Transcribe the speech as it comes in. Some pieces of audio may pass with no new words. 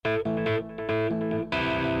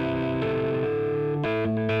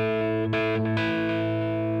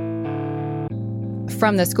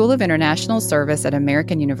From the School of International Service at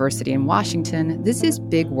American University in Washington, this is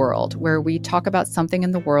Big World, where we talk about something in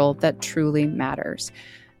the world that truly matters.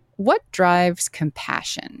 What drives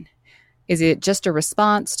compassion? Is it just a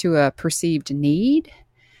response to a perceived need?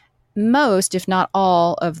 Most, if not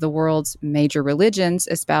all, of the world's major religions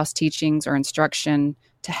espouse teachings or instruction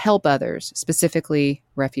to help others, specifically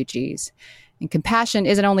refugees. And compassion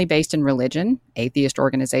isn't only based in religion. Atheist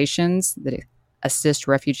organizations that assist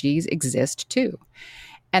refugees exist too.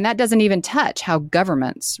 And that doesn't even touch how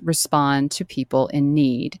governments respond to people in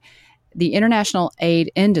need. The international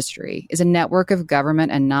aid industry is a network of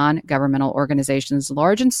government and non-governmental organizations,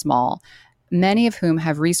 large and small, many of whom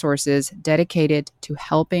have resources dedicated to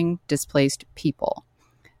helping displaced people.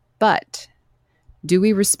 But do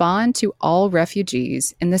we respond to all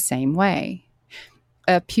refugees in the same way?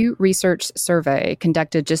 A Pew Research survey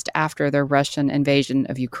conducted just after the Russian invasion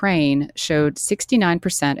of Ukraine showed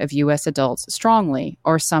 69% of U.S. adults strongly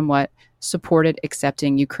or somewhat supported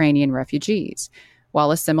accepting Ukrainian refugees, while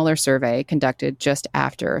a similar survey conducted just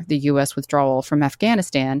after the U.S. withdrawal from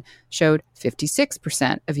Afghanistan showed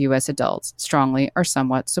 56% of U.S. adults strongly or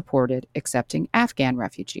somewhat supported accepting Afghan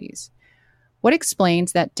refugees. What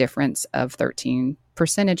explains that difference of 13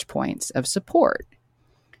 percentage points of support?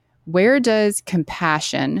 Where does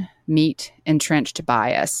compassion meet entrenched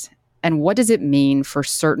bias? And what does it mean for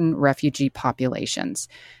certain refugee populations?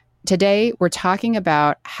 Today, we're talking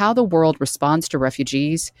about how the world responds to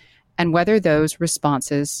refugees and whether those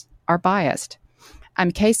responses are biased.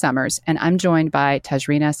 I'm Kay Summers, and I'm joined by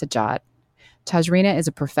Tazreena Sajjad. Tazreena is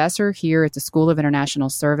a professor here at the School of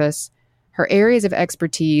International Service. Her areas of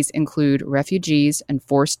expertise include refugees and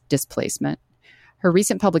forced displacement. Her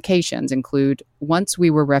recent publications include Once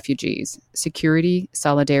We Were Refugees, Security,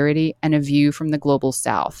 Solidarity, and a View from the Global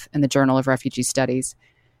South in the Journal of Refugee Studies.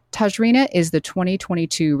 Tazreena is the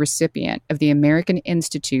 2022 recipient of the American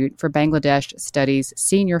Institute for Bangladesh Studies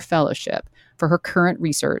Senior Fellowship for her current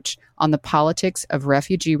research on the politics of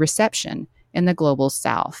refugee reception in the Global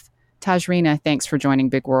South. Tazreena, thanks for joining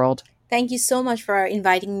Big World. Thank you so much for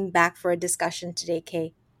inviting me back for a discussion today,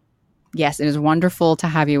 Kay. Yes, it is wonderful to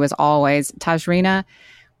have you as always. Tazreena,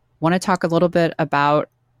 want to talk a little bit about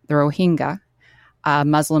the Rohingya, a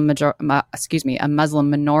Muslim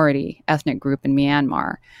minority ethnic group in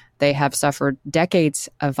Myanmar. They have suffered decades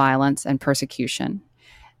of violence and persecution.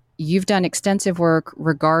 You've done extensive work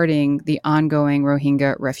regarding the ongoing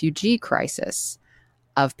Rohingya refugee crisis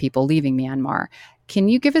of people leaving Myanmar. Can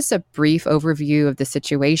you give us a brief overview of the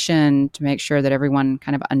situation to make sure that everyone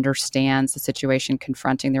kind of understands the situation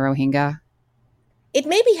confronting the Rohingya? It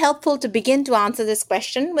may be helpful to begin to answer this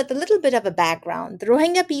question with a little bit of a background. The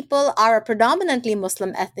Rohingya people are a predominantly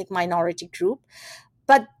Muslim ethnic minority group,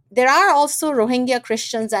 but there are also Rohingya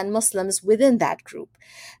Christians and Muslims within that group.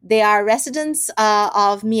 They are residents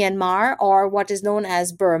of Myanmar, or what is known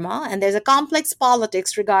as Burma, and there's a complex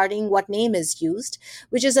politics regarding what name is used,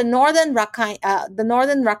 which is the northern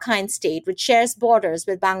Rakhine state, which shares borders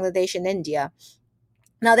with Bangladesh and India.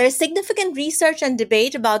 Now, there's significant research and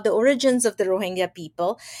debate about the origins of the Rohingya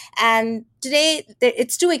people, and today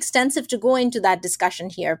it's too extensive to go into that discussion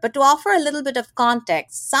here. But to offer a little bit of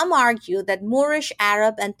context, some argue that Moorish,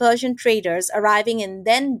 Arab, and Persian traders arriving in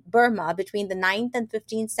then Burma between the 9th and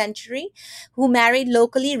 15th century, who married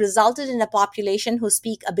locally, resulted in a population who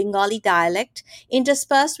speak a Bengali dialect,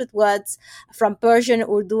 interspersed with words from Persian,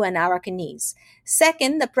 Urdu, and Arakanese.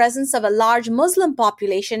 Second, the presence of a large Muslim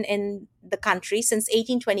population in the country since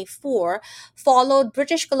 1824 followed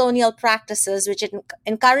British colonial practices which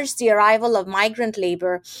encouraged the arrival of migrant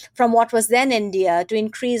labor from what was then India to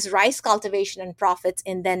increase rice cultivation and profits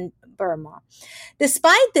in then Burma.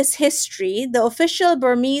 Despite this history, the official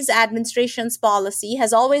Burmese administration's policy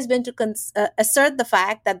has always been to assert the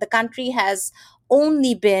fact that the country has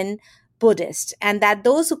only been Buddhist, and that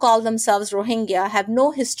those who call themselves Rohingya have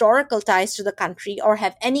no historical ties to the country or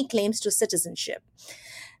have any claims to citizenship.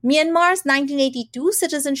 Myanmar's 1982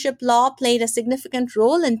 citizenship law played a significant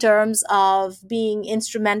role in terms of being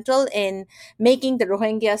instrumental in making the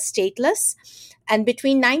Rohingya stateless. And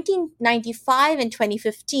between 1995 and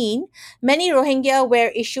 2015, many Rohingya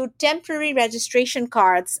were issued temporary registration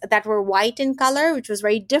cards that were white in color, which was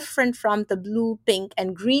very different from the blue, pink,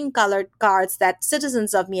 and green colored cards that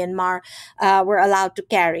citizens of Myanmar were allowed to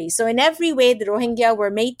carry. So in every way, the Rohingya were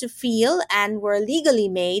made to feel and were legally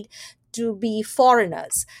made to be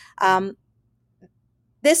foreigners.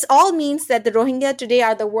 This all means that the Rohingya today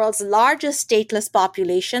are the world's largest stateless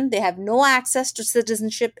population. They have no access to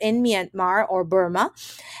citizenship in Myanmar or Burma,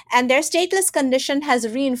 and their stateless condition has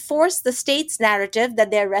reinforced the state's narrative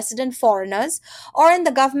that they're resident foreigners, or in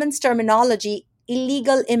the government's terminology,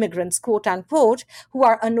 illegal immigrants, quote unquote, who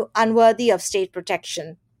are unworthy of state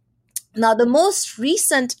protection. Now, the most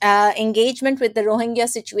recent engagement with the Rohingya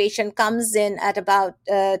situation comes in at about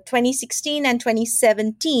 2016 and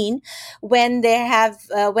 2017, when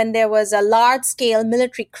there was a large-scale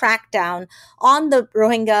military crackdown on the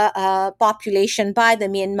Rohingya population by the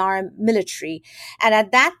Myanmar military. And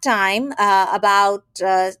at that time, about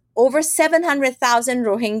over 700,000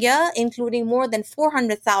 Rohingya, including more than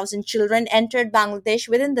 400,000 children, entered Bangladesh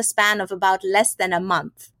within the span of about less than a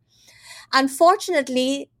month.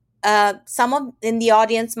 Unfortunately, some of in the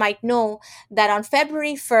audience might know that on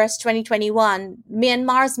February 1st, 2021,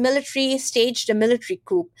 Myanmar's military staged a military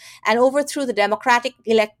coup and overthrew the democratic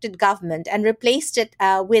elected government and replaced it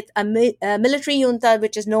with a military junta,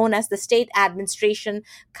 which is known as the State Administration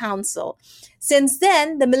Council. Since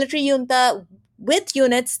then, the military junta, with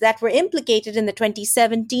units that were implicated in the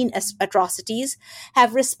 2017 atrocities,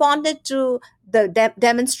 have responded to the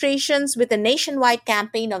demonstrations with a nationwide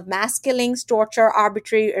campaign of mass killings, torture,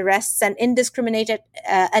 arbitrary arrests, and indiscriminate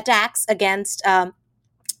attacks against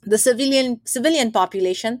the civilian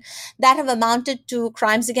population that have amounted to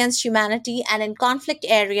crimes against humanity and in conflict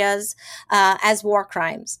areas as war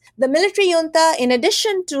crimes. The military junta, in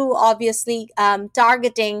addition to obviously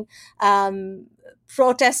targeting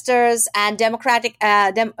protesters and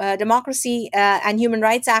democracy and human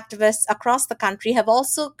rights activists across the country, have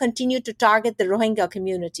also continued to target the Rohingya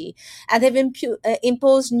community, and they've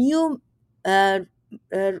imposed new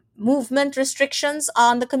movement restrictions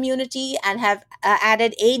on the community and have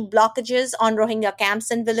added aid blockages on Rohingya camps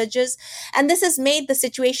and villages. And this has made the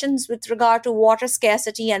situations with regard to water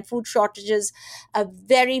scarcity and food shortages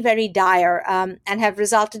very, very dire, and have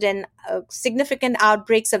resulted in significant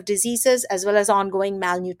outbreaks of diseases as well as ongoing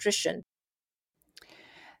malnutrition.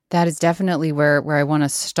 That is definitely where I want to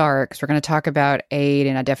start, because we're going to talk about aid,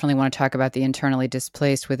 and I definitely want to talk about the internally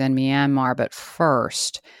displaced within Myanmar. But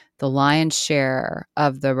first, the lion's share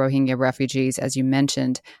of the Rohingya refugees, as you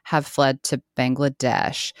mentioned, have fled to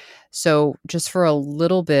Bangladesh. So just for a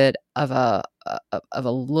little bit of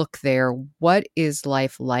a look there, what is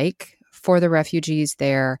life like for the refugees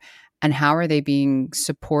there, and how are they being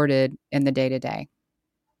supported in the day-to-day?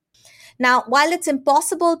 Now, while it's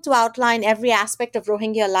impossible to outline every aspect of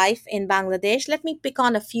Rohingya life in Bangladesh, let me pick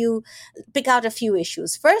out a few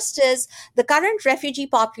issues. First is the current refugee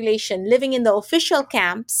population living in the official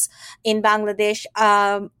camps in Bangladesh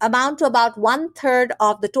amount to about 1/3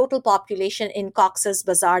 of the total population in Cox's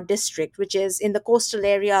Bazar district, which is in the coastal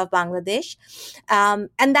area of Bangladesh.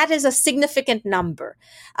 And that is a significant number.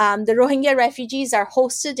 The Rohingya refugees are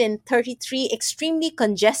hosted in 33 extremely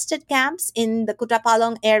congested camps in the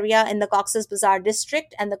Kutapalong area in the Cox's Bazar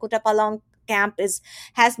district, and the Kutapalong camp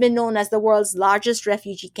has been known as the world's largest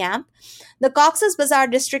refugee camp. The Cox's Bazar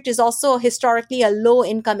district is also historically a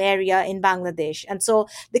low-income area in Bangladesh, and so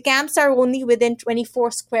the camps are only within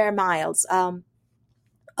 24 square miles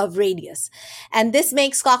of radius. And this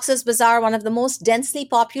makes Cox's Bazar one of the most densely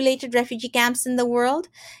populated refugee camps in the world.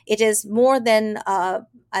 It is more than,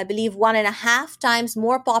 I believe, 1.5 times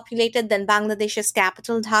more populated than Bangladesh's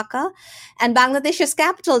capital, Dhaka. And Bangladesh's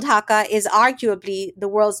capital, Dhaka, is arguably the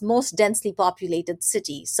world's most densely populated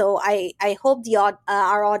city. So I hope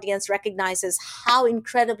our audience recognizes how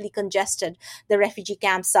incredibly congested the refugee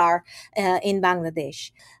camps are in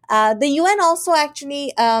Bangladesh. The UN also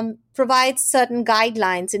actually provides certain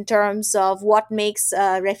guidelines in terms of what makes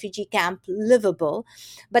a refugee camp livable.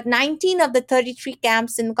 But 19 of the 33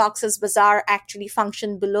 camps in Cox's Bazar actually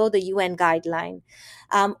function below the UN guideline.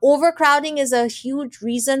 Overcrowding is a huge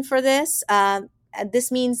reason for this.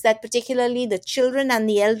 This means that particularly the children and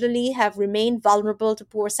the elderly have remained vulnerable to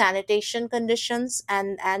poor sanitation conditions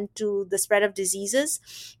and to the spread of diseases,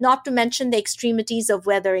 not to mention the extremities of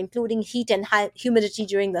weather, including heat and high humidity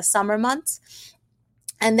during the summer months.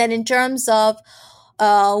 And then in terms of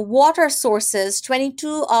water sources,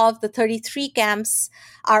 22 of the 33 camps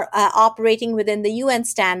are operating within the UN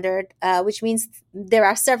standard, which means there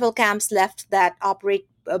are several camps left that operate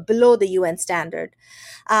below the UN standard.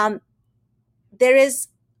 There is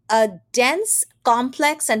a dense,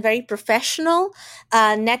 complex, and very professional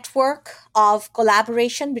network of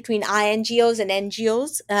collaboration between INGOs and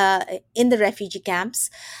NGOs in the refugee camps.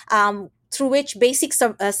 through which basic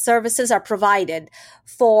services are provided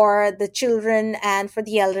for the children and for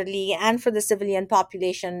the elderly and for the civilian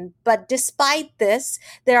population. But despite this,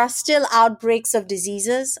 there are still outbreaks of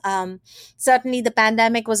diseases. Certainly, the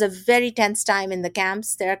pandemic was a very tense time in the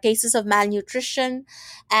camps. There are cases of malnutrition,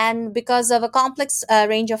 and because of a complex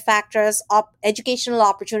range of factors, educational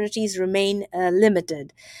opportunities remain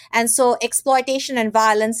limited. And so, exploitation and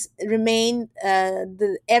violence remain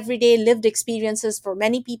the everyday lived experiences for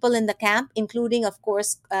many people in the camp, including, of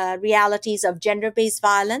course, realities of gender based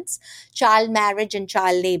violence, child marriage, and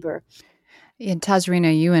child labor. And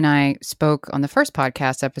Tazreena, you and I spoke on the first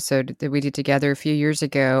podcast episode that we did together a few years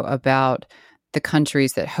ago about the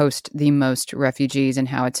countries that host the most refugees and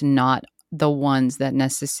how it's not the ones that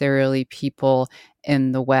necessarily people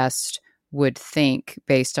in the West would think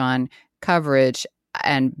based on coverage.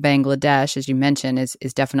 And Bangladesh, as you mentioned,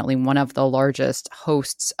 is definitely one of the largest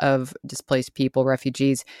hosts of displaced people,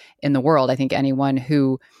 refugees in the world. I think anyone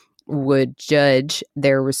who would judge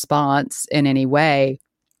their response in any way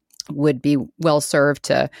would be well served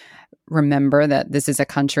to remember that this is a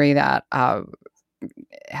country that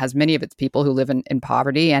has many of its people who live in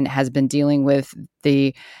poverty and has been dealing with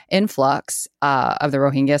the influx of the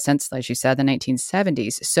Rohingya since, as you said, the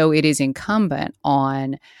 1970s. So it is incumbent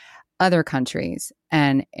on other countries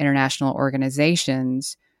and international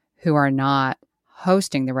organizations who are not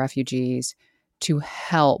hosting the refugees to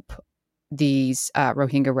help these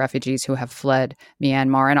Rohingya refugees who have fled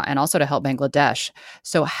Myanmar and also to help Bangladesh.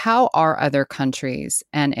 So how are other countries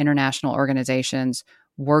and international organizations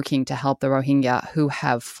working to help the Rohingya who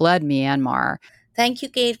have fled Myanmar? Thank you,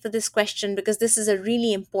 Kate, for this question, because this is a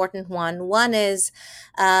really important one. One is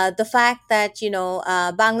the fact that,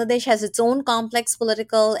 Bangladesh has its own complex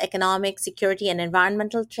political, economic, security, and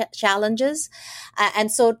environmental challenges. And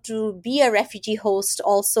so to be a refugee host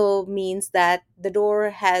also means that the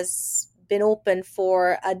door has been open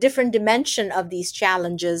for a different dimension of these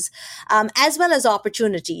challenges, as well as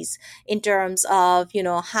opportunities in terms of,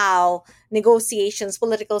 how negotiations,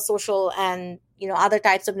 political, social, and other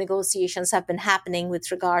types of negotiations have been happening with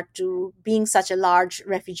regard to being such a large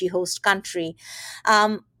refugee host country.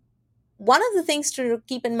 One of the things to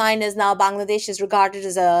keep in mind is now Bangladesh is regarded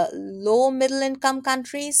as a low middle income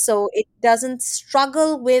country, so it doesn't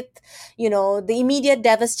struggle with, the immediate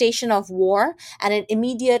devastation of war and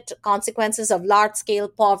immediate consequences of large scale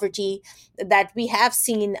poverty that we have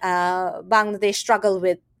seen Bangladesh struggle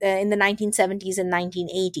with in the 1970s and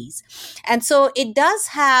 1980s. And so it does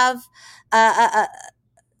have a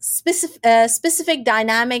specific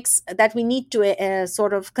dynamics that we need to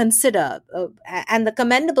sort of consider, and the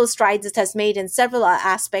commendable strides it has made in several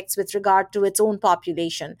aspects with regard to its own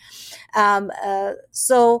population. One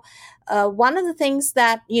of the things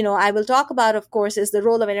that I will talk about, of course, is the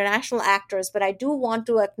role of international actors, but I do want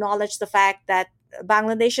to acknowledge the fact that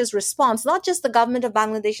Bangladesh's response, not just the government of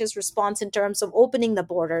Bangladesh's response in terms of opening the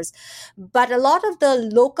borders, but a lot of the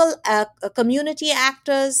local community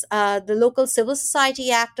actors, the local civil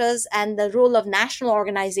society actors, and the role of national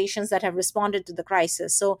organizations that have responded to the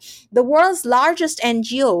crisis. So the world's largest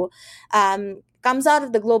NGO comes out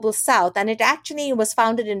of the global south, and it actually was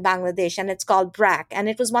founded in Bangladesh, and it's called BRAC, and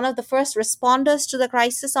it was one of the first responders to the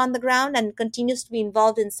crisis on the ground and continues to be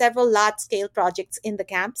involved in several large-scale projects in the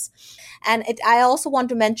camps. And I also want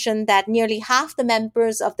to mention that nearly half the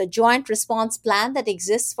members of the joint response plan that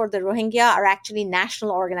exists for the Rohingya are actually national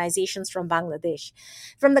organizations from Bangladesh.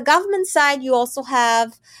 From the government side, you also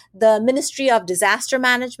have the Ministry of Disaster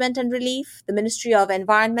Management and Relief, the Ministry of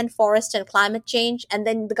Environment, Forest, and Climate Change, and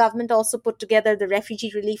then the government also put together the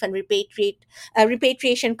Refugee Relief and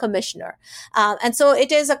Repatriation Commissioner. And so it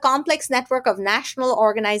is a complex network of national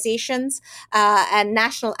organizations and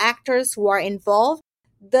national actors who are involved.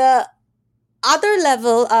 The other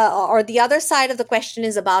level or the other side of the question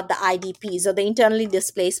is about the IDPs, or the internally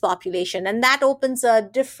displaced population. And that opens a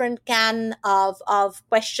different can of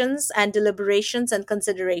questions and deliberations and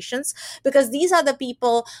considerations, because these are the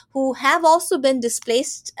people who have also been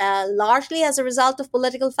displaced largely as a result of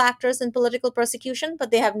political factors and political persecution,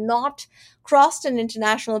 but they have not crossed an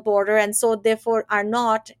international border, and so therefore are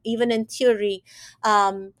not, even in theory,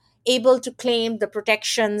 able to claim the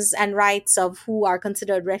protections and rights of who are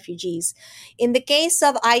considered refugees. In the case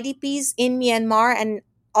of IDPs in Myanmar, and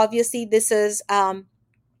obviously this is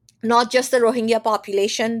not just the Rohingya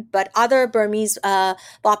population, but other Burmese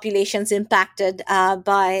populations impacted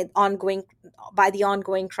by the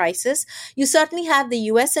ongoing crisis. You certainly have the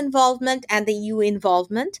US involvement and the EU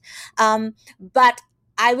involvement, but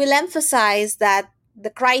I will emphasize that the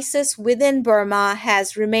crisis within Burma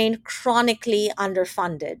has remained chronically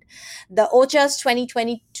underfunded. The OCHA's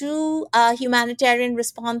 2022 humanitarian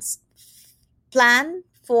response plan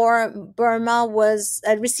for Burma was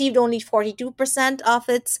received only 42% of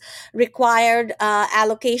its required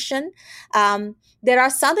allocation. Um, there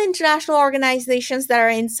are some international organizations that are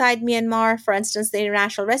inside Myanmar, for instance, the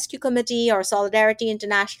International Rescue Committee or Solidarity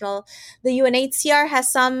International. The UNHCR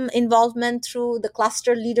has some involvement through the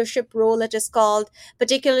cluster leadership role, it is called,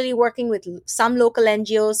 particularly working with some local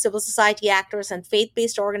NGOs, civil society actors, and faith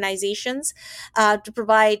based organizations to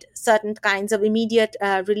provide certain kinds of immediate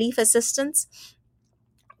relief assistance.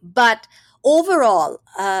 But overall,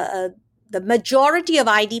 the majority of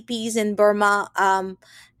IDPs in Burma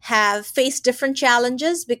have faced different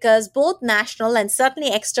challenges because both national and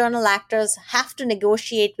certainly external actors have to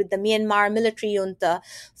negotiate with the Myanmar military junta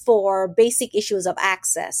for basic issues of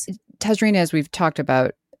access. Tazreena, as we've talked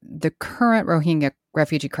about, the current Rohingya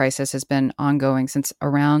refugee crisis has been ongoing since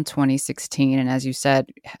around 2016. And as you said,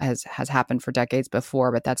 has happened for decades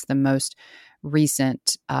before, but that's the most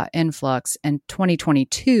recent influx. In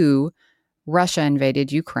 2022, Russia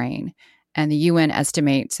invaded Ukraine. And the UN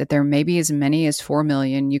estimates that there may be as many as 4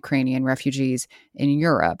 million Ukrainian refugees in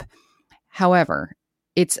Europe. However,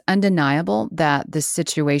 it's undeniable that the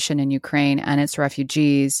situation in Ukraine and its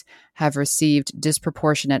refugees have received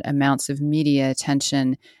disproportionate amounts of media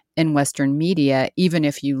attention in Western media, even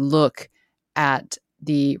if you look at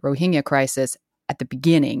the Rohingya crisis at the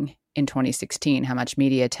beginning in 2016, how much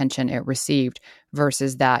media attention it received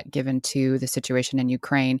versus that given to the situation in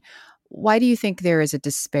Ukraine. Why do you think there is a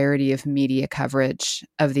disparity of media coverage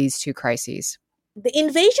of these two crises? The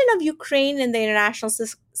invasion of Ukraine in the international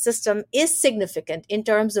system is significant in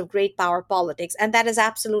terms of great power politics, and that is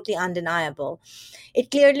absolutely undeniable.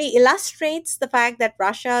 It clearly illustrates the fact that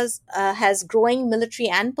Russia has growing military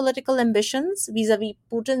and political ambitions vis-a-vis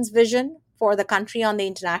Putin's vision for the country on the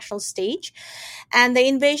international stage. And the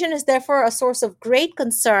invasion is therefore a source of great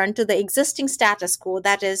concern to the existing status quo,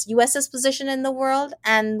 that is, US's position in the world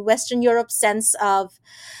and Western Europe's um,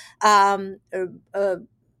 uh, uh,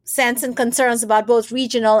 sense and concerns about both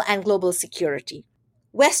regional and global security.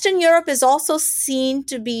 Western Europe is also seen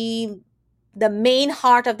to be the main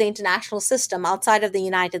heart of the international system outside of the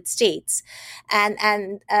United States, and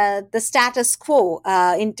the status quo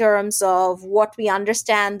in terms of what we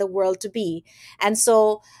understand the world to be. And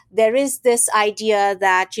so there is this idea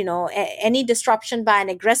that any disruption by an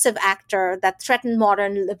aggressive actor that threaten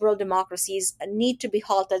modern liberal democracies need to be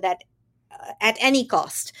halted at any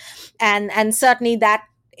cost, and certainly that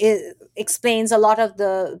explains a lot of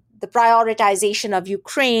the prioritization of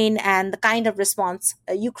Ukraine and the kind of response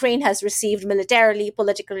Ukraine has received militarily,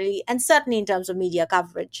 politically, and certainly in terms of media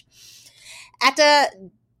coverage. At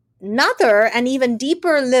another and even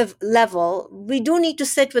deeper level, we do need to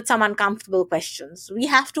sit with some uncomfortable questions. We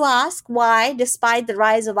have to ask why, despite the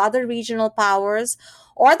rise of other regional powers,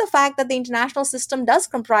 or the fact that the international system does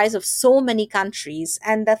comprise of so many countries,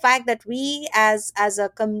 and the fact that we as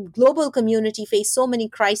a global community face so many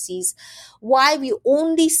crises, why we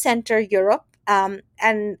only center Europe and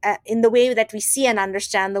in the way that we see and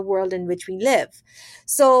understand the world in which we live.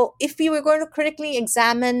 So if we were going to critically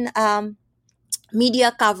examine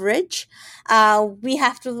media coverage, we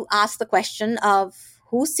have to ask the question of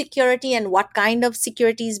whose security and what kind of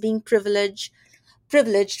security is being privileged,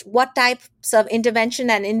 what types of intervention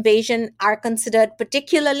and invasion are considered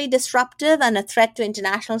particularly disruptive and a threat to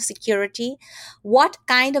international security, what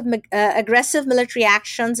kind of aggressive military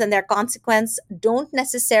actions and their consequence don't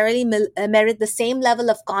necessarily merit the same level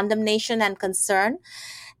of condemnation and concern.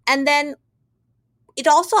 And then it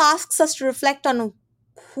also asks us to reflect on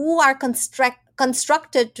who are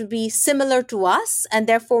constructed to be similar to us and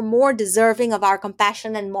therefore more deserving of our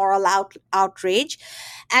compassion and moral outrage,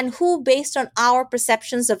 and who, based on our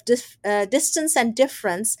perceptions of distance and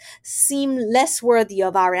difference, seem less worthy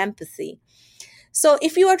of our empathy. So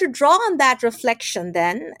if you were to draw on that reflection,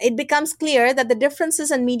 then it becomes clear that the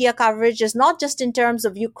differences in media coverage is not just in terms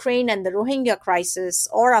of Ukraine and the Rohingya crisis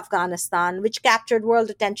or Afghanistan, which captured world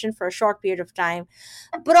attention for a short period of time,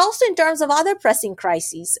 but also in terms of other pressing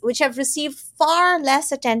crises, which have received far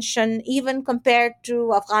less attention even compared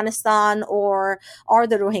to Afghanistan or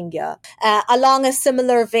the Rohingya. Along a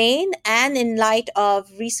similar vein, and in light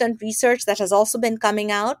of recent research that has also been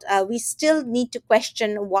coming out, we still need to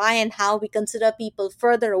question why and how we consider people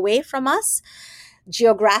further away from us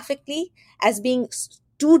geographically as being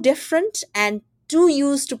too different and too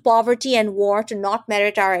used to poverty and war to not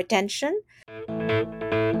merit our attention.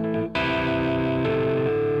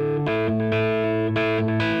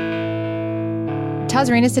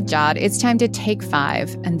 Tazreena Sajjad, it's time to take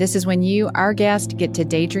 5. And this is when you, our guest, get to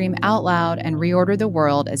daydream out loud and reorder the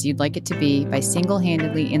world as you'd like it to be by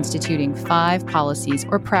single-handedly instituting 5 policies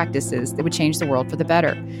or practices that would change the world for the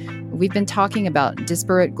better. We've been talking about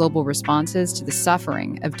disparate global responses to the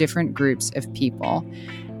suffering of different groups of people.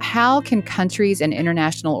 How can countries and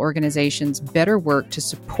international organizations better work to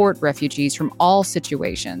support refugees from all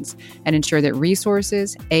situations and ensure that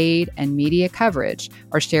resources, aid, and media coverage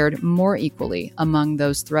are shared more equally among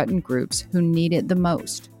those threatened groups who need it the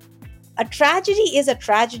most? A tragedy is a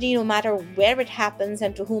tragedy no matter where it happens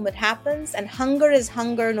and to whom it happens, and hunger is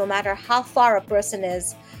hunger no matter how far a person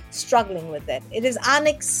is struggling with it. It is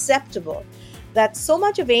unacceptable that so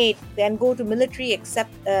much of aid can go to military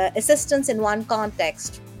assistance in one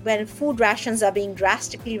context when food rations are being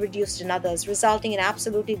drastically reduced in others, resulting in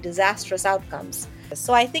absolutely disastrous outcomes.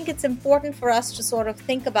 So I think it's important for us to sort of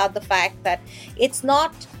think about the fact that it's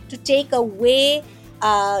not to take away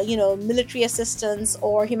military assistance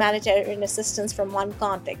or humanitarian assistance from one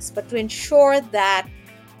context, but to ensure that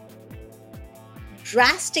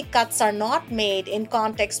drastic cuts are not made in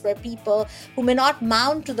contexts where people who may not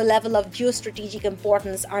mount to the level of geostrategic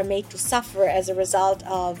importance are made to suffer as a result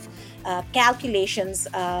of calculations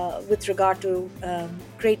with regard to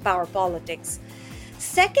great power politics.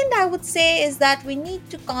 Second, I would say, is that we need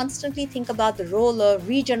to constantly think about the role of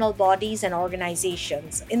regional bodies and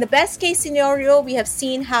organizations. In the best case scenario, we have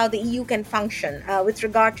seen how the EU can function with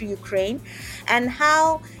regard to Ukraine and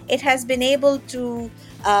how it has been able to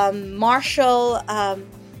marshal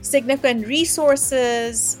significant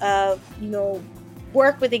resources,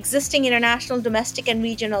 work with existing international, domestic, and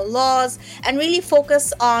regional laws, and really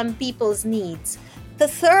focus on people's needs. The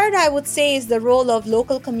third, I would say, is the role of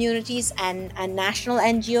local communities and national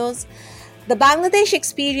NGOs. The Bangladesh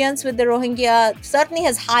experience with the Rohingya certainly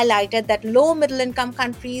has highlighted that low middle-income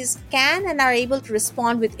countries can and are able to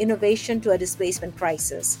respond with innovation to a displacement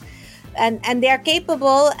crisis. And they are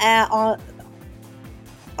capable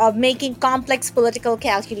of making complex political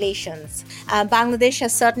calculations. Bangladesh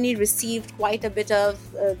has certainly received quite a bit of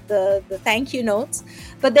the thank you notes,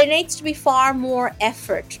 but there needs to be far more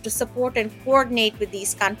effort to support and coordinate with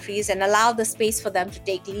these countries and allow the space for them to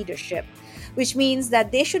take leadership, which means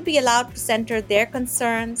that they should be allowed to center their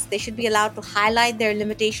concerns, they should be allowed to highlight their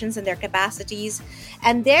limitations and their capacities,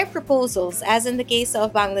 and their proposals, as in the case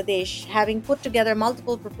of Bangladesh, having put together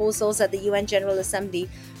multiple proposals at the UN General Assembly,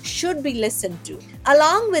 should be listened to.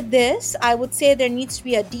 Along with this, I would say there needs to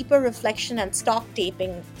be a deeper reflection and stock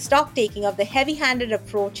taking of the heavy-handed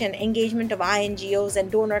approach and engagement of INGOs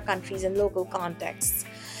and donor countries in local contexts.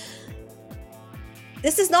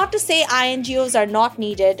 This is not to say INGOs are not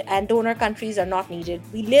needed and donor countries are not needed.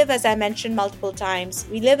 We live, as I mentioned multiple times,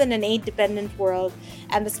 we live in an aid-dependent world,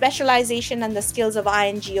 and the specialization and the skills of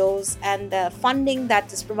INGOs and the funding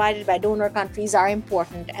that is provided by donor countries are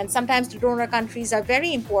important. And sometimes the donor countries are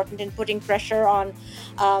very important in putting pressure on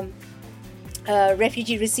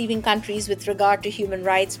refugee-receiving countries with regard to human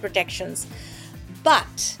rights protections.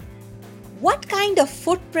 But what kind of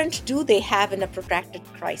footprint do they have in a protracted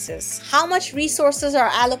crisis? How much resources are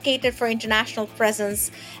allocated for international presence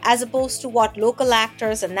as opposed to what local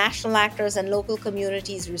actors and national actors and local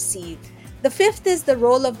communities receive? The fifth is the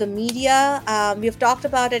role of the media. We've talked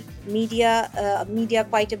about media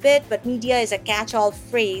quite a bit, but media is a catch-all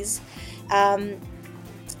phrase.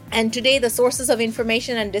 And today, the sources of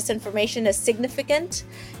information and disinformation is significant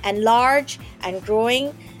and large and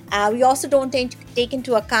growing. We also don't take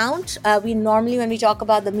into account, we normally, when we talk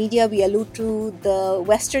about the media, we allude to the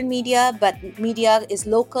Western media, but media is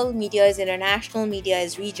local, media is international, media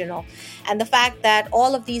is regional. And the fact that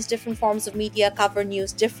all of these different forms of media cover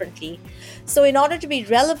news differently. So in order to be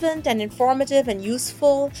relevant and informative and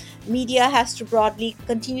useful, media has to broadly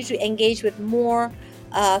continue to engage with more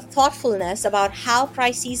thoughtfulness about how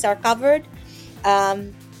crises are covered.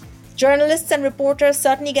 Journalists and reporters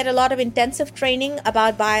certainly get a lot of intensive training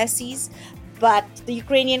about biases, but the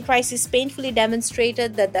Ukrainian crisis painfully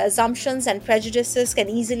demonstrated that the assumptions and prejudices can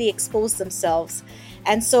easily expose themselves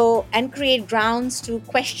and create grounds to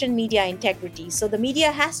question media integrity. So the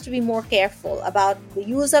media has to be more careful about the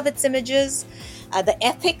use of its images, the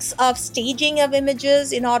ethics of staging of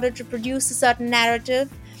images in order to produce a certain narrative,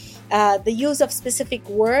 the use of specific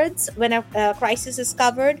words when a crisis is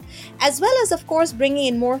covered, as well as, of course, bringing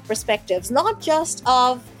in more perspectives, not just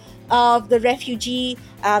of of the refugee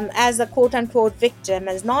as a quote unquote victim,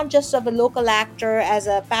 as not just of a local actor, as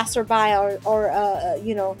a passerby, or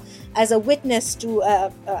as a witness to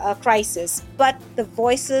a crisis, but the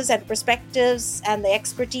voices and perspectives and the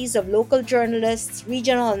expertise of local journalists,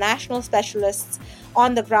 regional and national specialists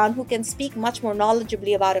on the ground who can speak much more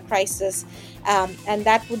knowledgeably about a crisis. And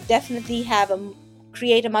that would definitely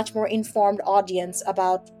create a much more informed audience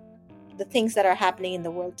about the things that are happening in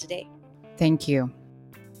the world today. Thank you.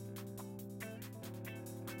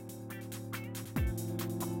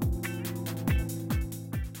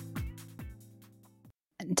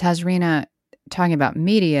 Tazreena, talking about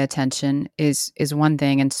media attention is one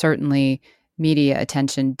thing, and certainly media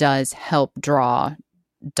attention does help draw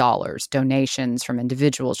dollars, donations from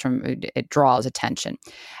individuals. It draws attention,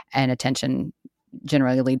 and attention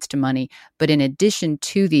generally leads to money. But in addition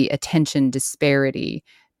to the attention disparity,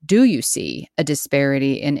 do you see a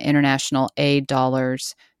disparity in international aid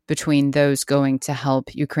dollars between those going to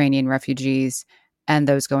help Ukrainian refugees and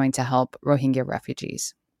those going to help Rohingya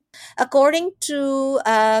refugees? According to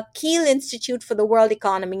Kiel Institute for the World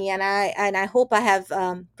Economy, and I hope I have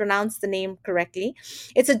pronounced the name correctly,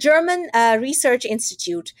 it's a German research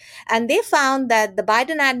institute, and they found that the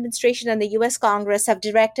Biden administration and the U.S. Congress have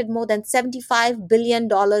directed more than $75 billion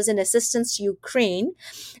in assistance to Ukraine,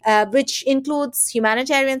 which includes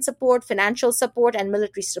humanitarian support, financial support, and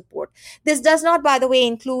military support. This does not, by the way,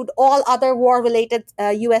 include all other war-related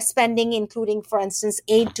U.S. spending, including, for instance,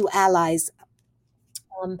 aid to allies.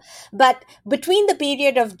 But between the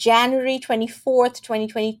period of January 24th,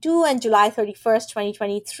 2022 and July 31st,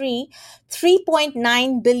 2023,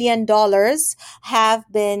 $3.9 billion have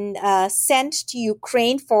been sent to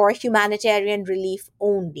Ukraine for humanitarian relief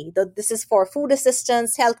only. This is for food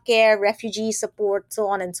assistance, healthcare, refugee support, so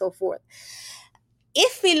on and so forth.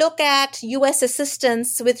 If we look at US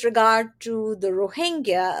assistance with regard to the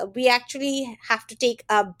Rohingya, we actually have to take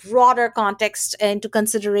a broader context into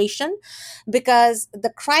consideration, because the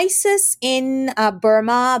crisis in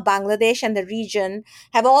Burma, Bangladesh, and the region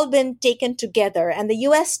have all been taken together. And the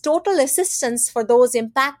US total assistance for those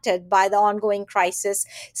impacted by the ongoing crisis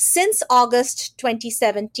since August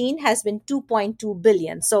 2017 has been 2.2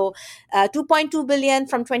 billion. So 2.2 billion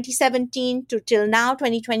from 2017 to till now,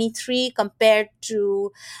 2023, compared to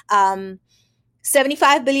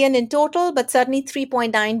 75 billion in total, but certainly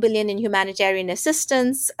 3.9 billion in humanitarian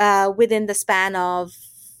assistance within the span of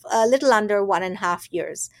a little under 1.5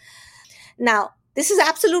 years. Now, this is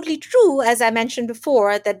absolutely true, as I mentioned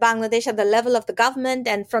before, that Bangladesh at the level of the government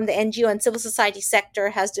and from the NGO and civil society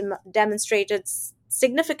sector has demonstrated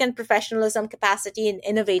significant professionalism, capacity, and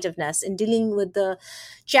innovativeness in dealing with the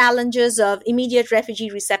challenges of immediate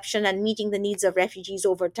refugee reception and meeting the needs of refugees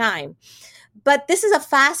over time. But this is a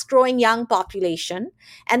fast growing young population,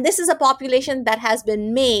 and this is a population that has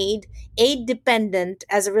been made aid dependent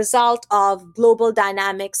as a result of global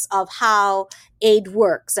dynamics of how aid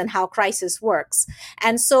works and how crisis works.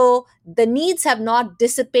 And so the needs have not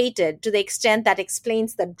dissipated to the extent that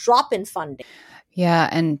explains the drop in funding. Yeah,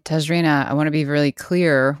 and Tazreena, I want to be really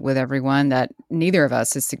clear with everyone that neither of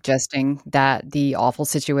us is suggesting that the awful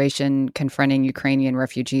situation confronting Ukrainian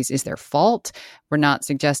refugees is their fault. We're not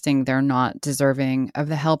suggesting they're not deserving of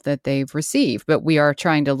the help that they've received, but we are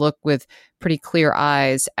trying to look with pretty clear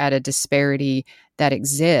eyes at a disparity that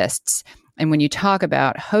exists. And when you talk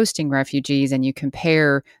about hosting refugees and you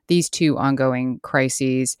compare these two ongoing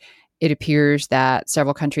crises, it appears that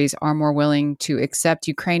several countries are more willing to accept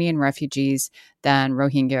Ukrainian refugees than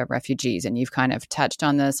Rohingya refugees. And you've kind of touched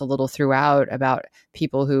on this a little throughout about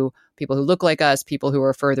people who look like us, people who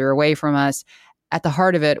are further away from us. At the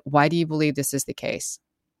heart of it, why do you believe this is the case?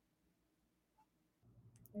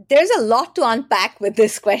 There's a lot to unpack with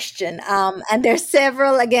this question. And there's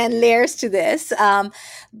several, again, layers to this.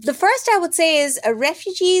 The first I would say is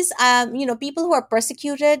refugees, people who are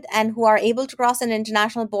persecuted and who are able to cross an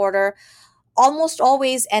international border almost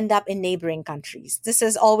always end up in neighboring countries. This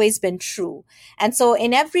has always been true. And so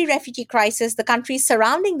in every refugee crisis, the countries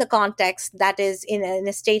surrounding the context that is in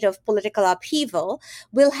a state of political upheaval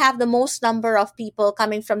will have the most number of people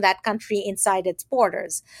coming from that country inside its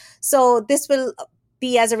borders. So this will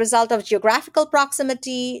be as a result of geographical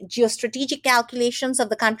proximity, geostrategic calculations of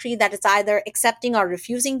the country that is either accepting or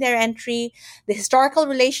refusing their entry, the historical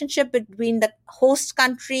relationship between the host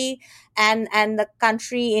country and the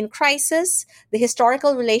country in crisis, the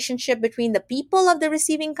historical relationship between the people of the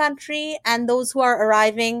receiving country and those who are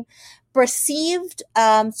arriving, perceived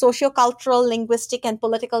sociocultural, linguistic, and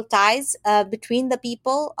political ties between the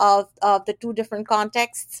people of the two different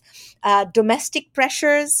contexts, domestic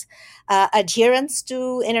pressures, adherence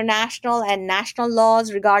to international and national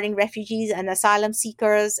laws regarding refugees and asylum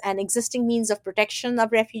seekers, and existing means of protection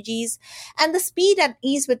of refugees, and the speed and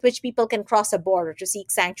ease with which people can cross a border to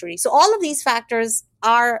seek sanctuary. So, all of these factors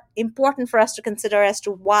are important for us to consider as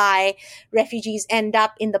to why refugees end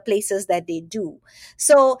up in the places that they do.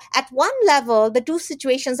 So, at one level, the two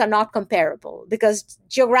situations are not comparable because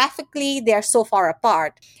geographically they are so far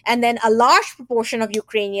apart. And then a large proportion of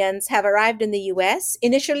Ukrainians have arrived in the US,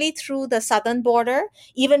 initially through the southern border,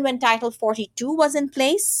 even when Title 42 was in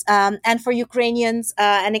place. And for Ukrainians,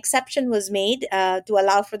 an exception was made to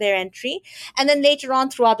allow for their entry. And then later on,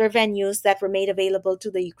 through other venues that were made available to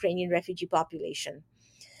the Ukrainian refugee population.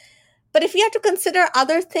 But if we have to consider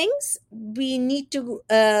other things, we need to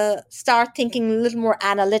start thinking a little more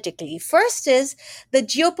analytically. First is the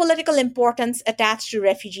geopolitical importance attached to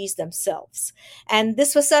refugees themselves. And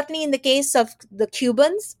this was certainly in the case of the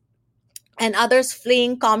Cubans and others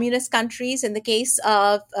fleeing communist countries in the case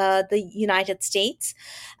of the United States,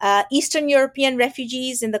 Eastern European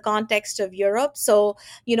refugees in the context of Europe. So,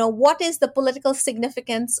 what is the political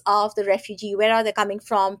significance of the refugee? Where are they coming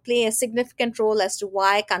from? Play a significant role as to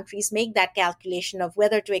why countries make that calculation of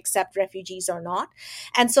whether to accept refugees or not.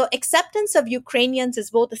 And so acceptance of Ukrainians is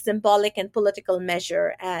both a symbolic and political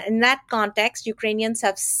measure. In that context, Ukrainians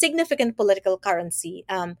have significant political currency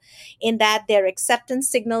in that their acceptance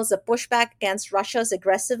signals a pushback against Russia's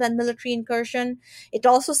aggressive and military incursion. It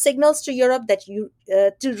also signals to Europe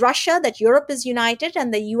to Russia that Europe is united,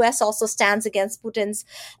 and the US also stands against Putin's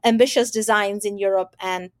ambitious designs in Europe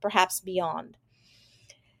and perhaps beyond.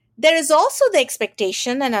 There is also the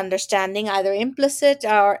expectation and understanding, either implicit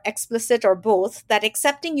or explicit or both, that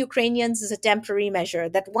accepting Ukrainians is a temporary measure,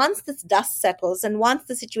 that once this dust settles and once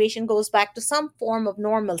the situation goes back to some form of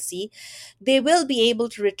normalcy, they will be able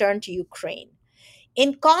to return to Ukraine.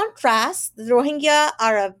 In contrast, the Rohingya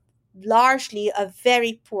are largely a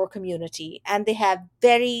very poor community, and they have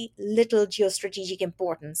very little geostrategic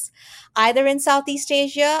importance, either in Southeast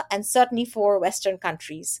Asia and certainly for Western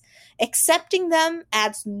countries. Accepting them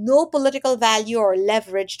adds no political value or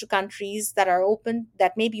leverage to countries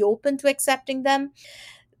that may be open to accepting them.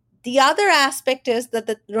 The other aspect is that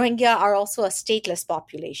the Rohingya are also a stateless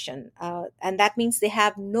population, and that means they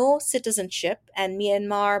have no citizenship, and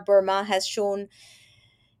Myanmar, Burma has shown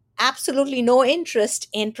absolutely no interest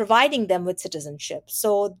in providing them with citizenship.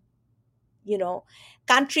 So, you know,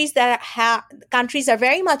 countries are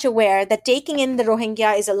very much aware that taking in the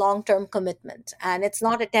Rohingya is a long-term commitment and it's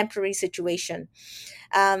not a temporary situation.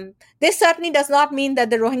 This certainly does not mean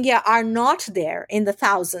that the Rohingya are not there in the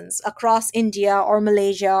thousands across India or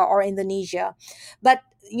Malaysia or Indonesia, but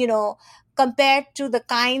compared to the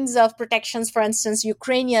kinds of protections, for instance,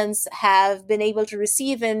 Ukrainians have been able to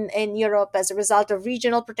receive in Europe as a result of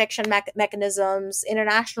regional protection mechanisms,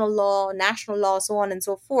 international law, national law, so on and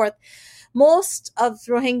so forth. Most of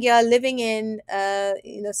Rohingya living in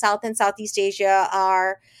South and Southeast Asia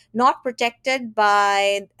are not protected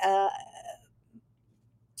by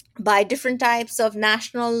different types of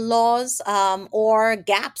national laws or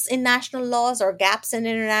gaps in national laws or gaps in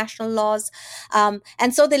international laws.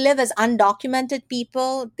 And so they live as undocumented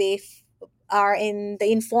people. They are in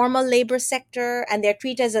the informal labor sector, and they're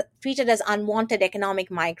treated as unwanted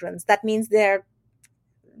economic migrants. That means they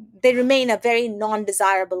remain a very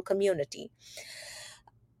non-desirable community.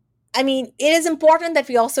 I mean, it is important that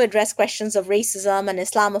we also address questions of racism and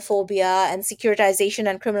Islamophobia and securitization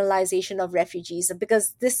and criminalization of refugees,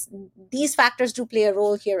 because these factors do play a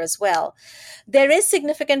role here as well. There is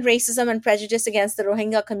significant racism and prejudice against the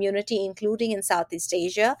Rohingya community, including in Southeast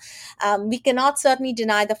Asia. We cannot certainly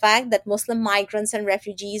deny the fact that Muslim migrants and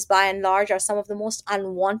refugees, by and large, are some of the most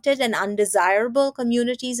unwanted and undesirable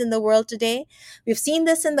communities in the world today. We've seen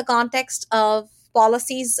this in the context of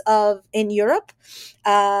policies in Europe,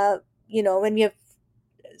 when we have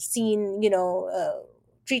seen,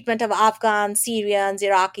 treatment of Afghans, Syrians,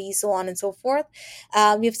 Iraqis, so on and so forth.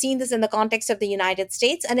 We've seen this in the context of the United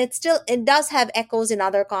States, and it does have echoes in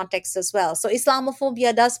other contexts as well. So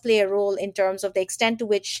Islamophobia does play a role in terms of the extent to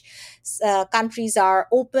which countries are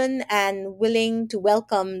open and willing to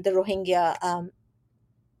welcome the Rohingya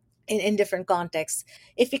in different contexts.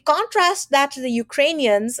 If we contrast that to the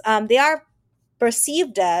Ukrainians, they are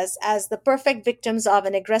perceived as the perfect victims of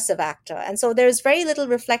an aggressive actor. And so there's very little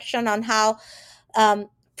reflection on how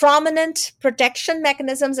prominent protection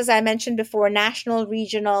mechanisms, as I mentioned before, national,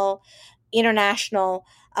 regional, international,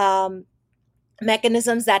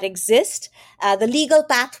 mechanisms that exist, the legal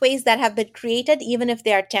pathways that have been created, even if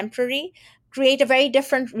they are temporary, create a very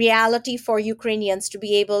different reality for Ukrainians to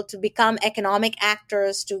be able to become economic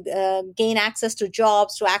actors, to gain access to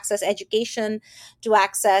jobs, to access education, to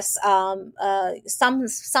access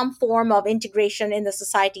some form of integration in the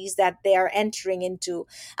societies that they are entering into.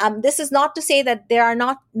 This is not to say that there are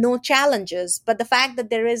no challenges, but the fact that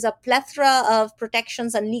there is a plethora of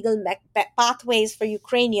protections and legal pathways for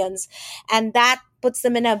Ukrainians, and that puts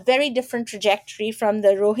them in a very different trajectory from the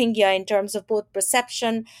Rohingya in terms of both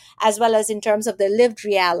perception as well as in terms of their lived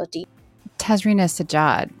reality. Tazreena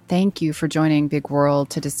Sajjad, thank you for joining Big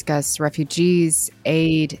World to discuss refugees,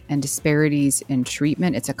 aid, and disparities in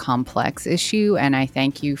treatment. It's a complex issue, and I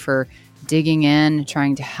thank you for digging in,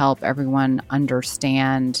 trying to help everyone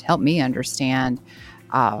understand, help me understand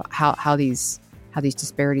how these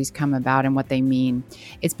disparities come about and what they mean.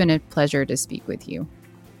 It's been a pleasure to speak with you.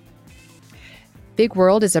 Big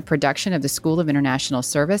World is a production of the School of International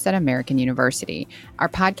Service at American University. Our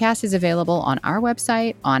podcast is available on our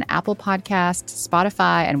website, on Apple Podcasts,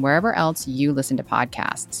 Spotify, and wherever else you listen to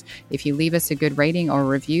podcasts. If you leave us a good rating or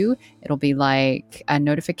review, it'll be like a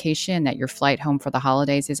notification that your flight home for the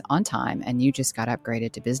holidays is on time and you just got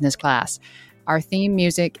upgraded to business class. Our theme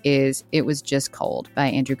music is It Was Just Cold by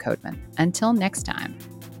Andrew Codeman. Until next time.